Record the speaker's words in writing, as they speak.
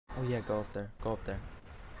Oh yeah, go up there. Go up there.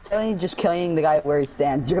 Instead of just killing the guy where he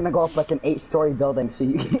stands, you're gonna go up like an 8-story building. So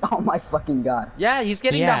you, oh my fucking god. Yeah, he's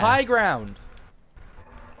getting the high ground.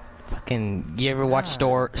 Fucking, you ever watch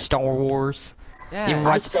Star Wars? Yeah. You ever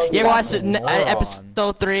watch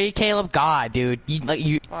episode 3? Caleb, God, dude, you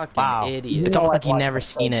fucking wow, idiot. it's almost like you never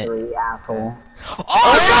seen it. Asshole.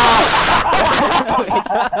 Oh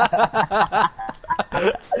no!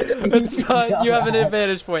 It's fine. You have an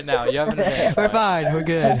advantage point now. You have an advantage. We're fine. We're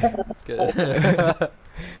good. It's good.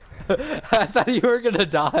 I thought you were gonna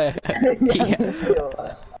die.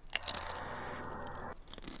 Yeah.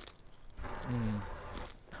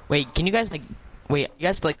 Wait, can you guys like? Wait, you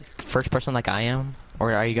guys like first person like I am,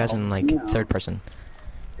 or are you guys in like third person?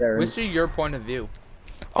 What's your point of view?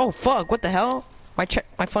 Oh fuck! What the hell?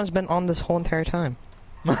 My phone's been on this whole entire time.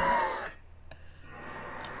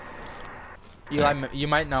 Eli, you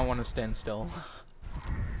might not want to stand still.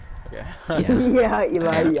 Okay. Yeah. Yeah,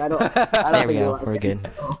 Eli, I don't there we go. We're good.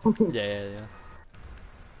 Yeah.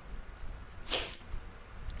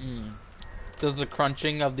 Does the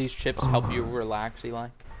crunching of these chips help you relax, Eli?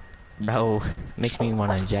 Bro, makes me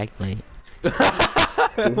want to ejaculate.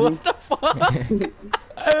 What the fuck?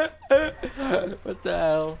 What the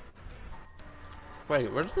hell? Wait,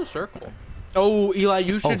 where's the circle? Oh, Eli,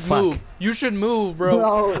 you should move. You should move, bro.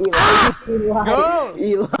 No, Eli. Eli. Go!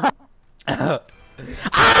 Eli.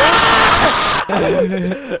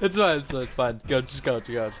 It's fine. Go, just go.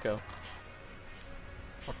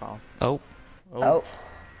 Oh.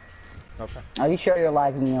 Okay. Are you sure you're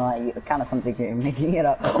alive, Eli? It kind of sounds like you're making it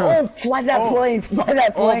up. Oh, fly that plane! Fly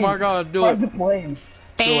that Oh plane! my god, do fly it. the plane.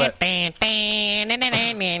 Do it.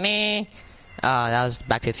 That was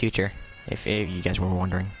Back to the Future, if you guys were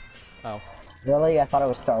wondering. Oh. Really? I thought it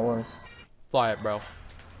was Star Wars. Fly it, bro.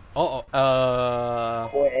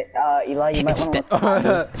 Wait, Eli, you might want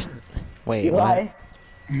to... Wait, Eli?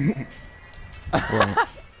 What?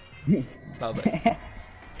 Love it.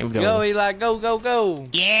 Here we go. Go, Eli, go!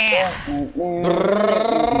 Yeah!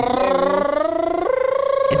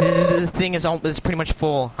 This thing is pretty much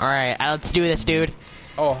full. Alright, let's do this, dude.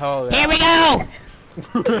 Oh, hell yeah. Here we go!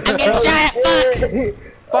 I'm getting shot at!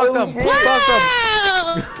 Fuck him! Fuck him!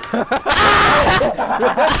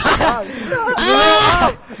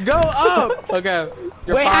 Go up! Okay.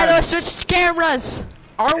 Wait, how do I switch cameras?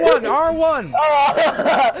 R1!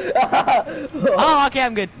 Oh, okay,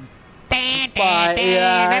 I'm good. Bye,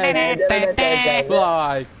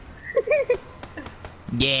 Bye.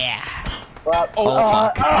 Yeah. Oh,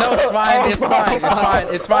 fuck. No, it's fine.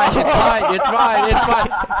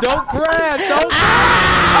 Don't crash!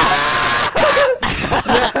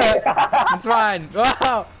 It's fine.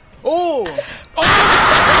 Wow. Oh!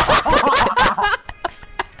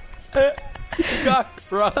 God,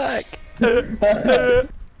 fuck.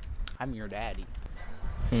 I'm your daddy.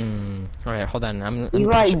 Alright, hold on.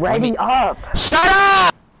 Eli, ready up! Shut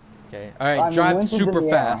up! Okay, alright, drive super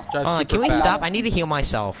fast. Can we stop? I need to heal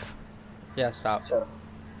myself. Yeah, stop. Sure.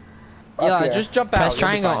 Yeah, just jump out. Press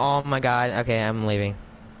triangle. Oh my god. Okay, I'm leaving.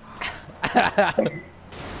 Alright,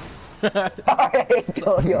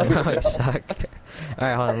 go. Oh, you suck.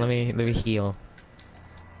 Alright, hold on. Let me heal.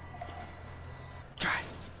 Try.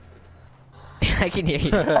 I can hear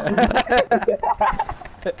you.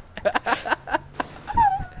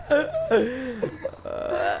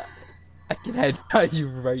 I can headshot you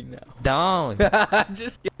right now. Don't.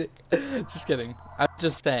 Just kidding. I'm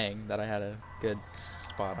just saying that I had a good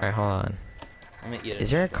spot. Alright, hold on. I'm gonna eat it. Is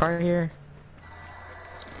there a car here?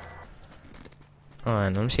 Hold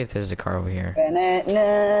on, let me see if there's a car over here.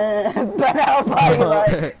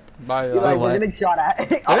 Bye, Eli, what? we're getting shot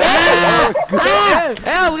at.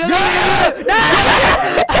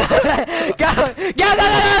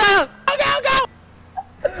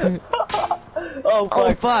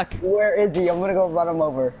 Oh fuck! Where is he? I'm gonna go run him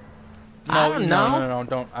over. I don't know. No,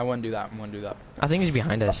 don't. I wouldn't do that. I think he's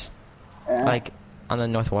behind us. Yeah. Like, on the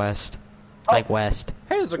northwest. Like, west.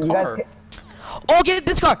 Hey, there's a You car. guys Oh, get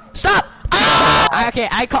this car! Stop! Ah! Okay,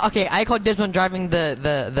 I call Dismon driving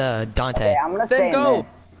the Dante. Okay, I'm gonna stay Then in go!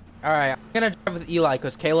 this. Alright, I'm gonna drive with Eli,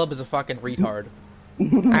 because Caleb is a fucking retard.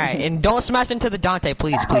 Alright, and don't smash into the Dante,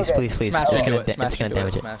 please. Smash It's into gonna, it, it's gonna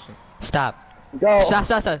damage it. smash it. Stop. Go. Stop.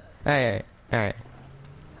 Alright.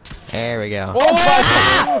 There we go. Oh,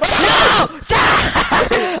 Ah! No! Stop!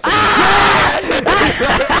 Ah!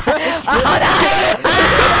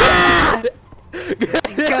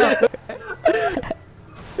 Go.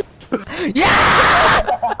 Yeah!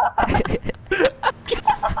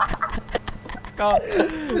 God.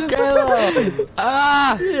 Caleb!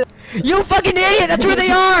 Ah! You fucking idiot! That's where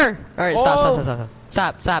they are! Alright, stop.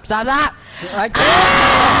 I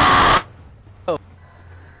can't.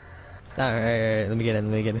 Alright, let me get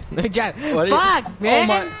in, Let me drive. What Fuck, man! Oh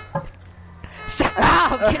my.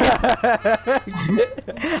 Stop!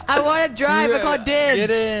 I want to drive. I call dibs. Get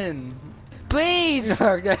in. Please.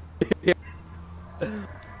 Okay.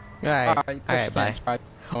 Alright, bye.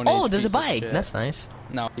 Oh, there's a bike. That's nice.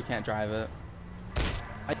 No, you can't drive it.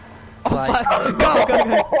 Oh, fuck.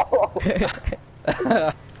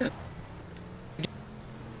 Go.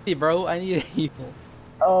 Hey, bro, I need a heal.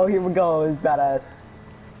 Oh, here we go. It's badass.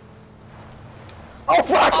 Oh,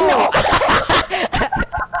 fuck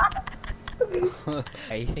no!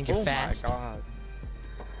 Hey, you think you're fast? Oh my god.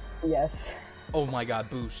 Yes. Oh my god,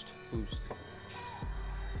 boost. Boost.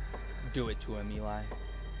 Do it to him, Eli.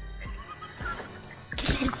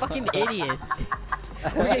 You fucking idiot.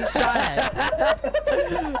 We're getting shot at.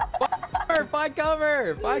 Find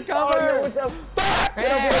cover! Find cover! Oh, no,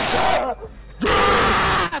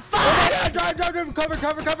 Drive! Cover!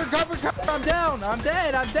 I'm down! I'm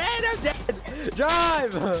dead!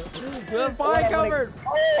 Drive! Find cover!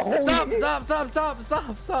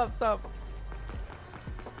 Stop!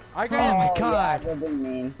 I can't. Oh my god. Yeah, they're being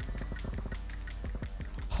mean.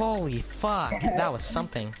 Holy fuck. That was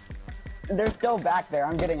something. They're still back there.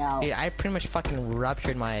 I'm getting out. Dude, I pretty much fucking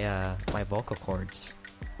ruptured my my vocal cords.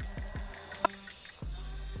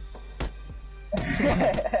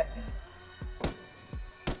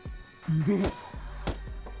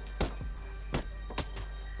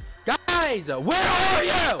 Guys, where are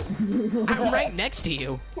you? I'm right next to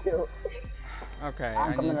you. Okay.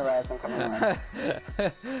 I'm coming to rest.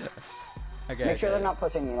 Okay. Make sure they're not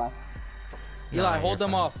pushing me, Eli. Eli, No, hold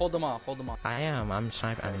them fine. off. I am. I'm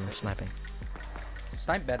sniping.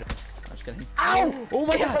 Snipe better. I'm just kidding. Ow! Oh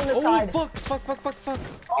my Hit god! from the Oh side. fuck!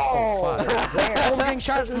 Oh, Fuck. there. Oh, we're getting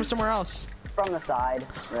shot from somewhere else. From the side.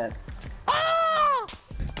 Rip. Oh!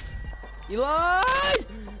 Eli!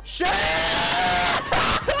 Shit!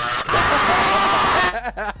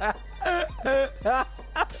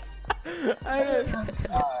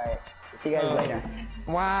 Alright. See you guys later.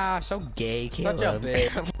 Wow, so gay, Caleb. Such a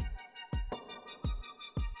bitch.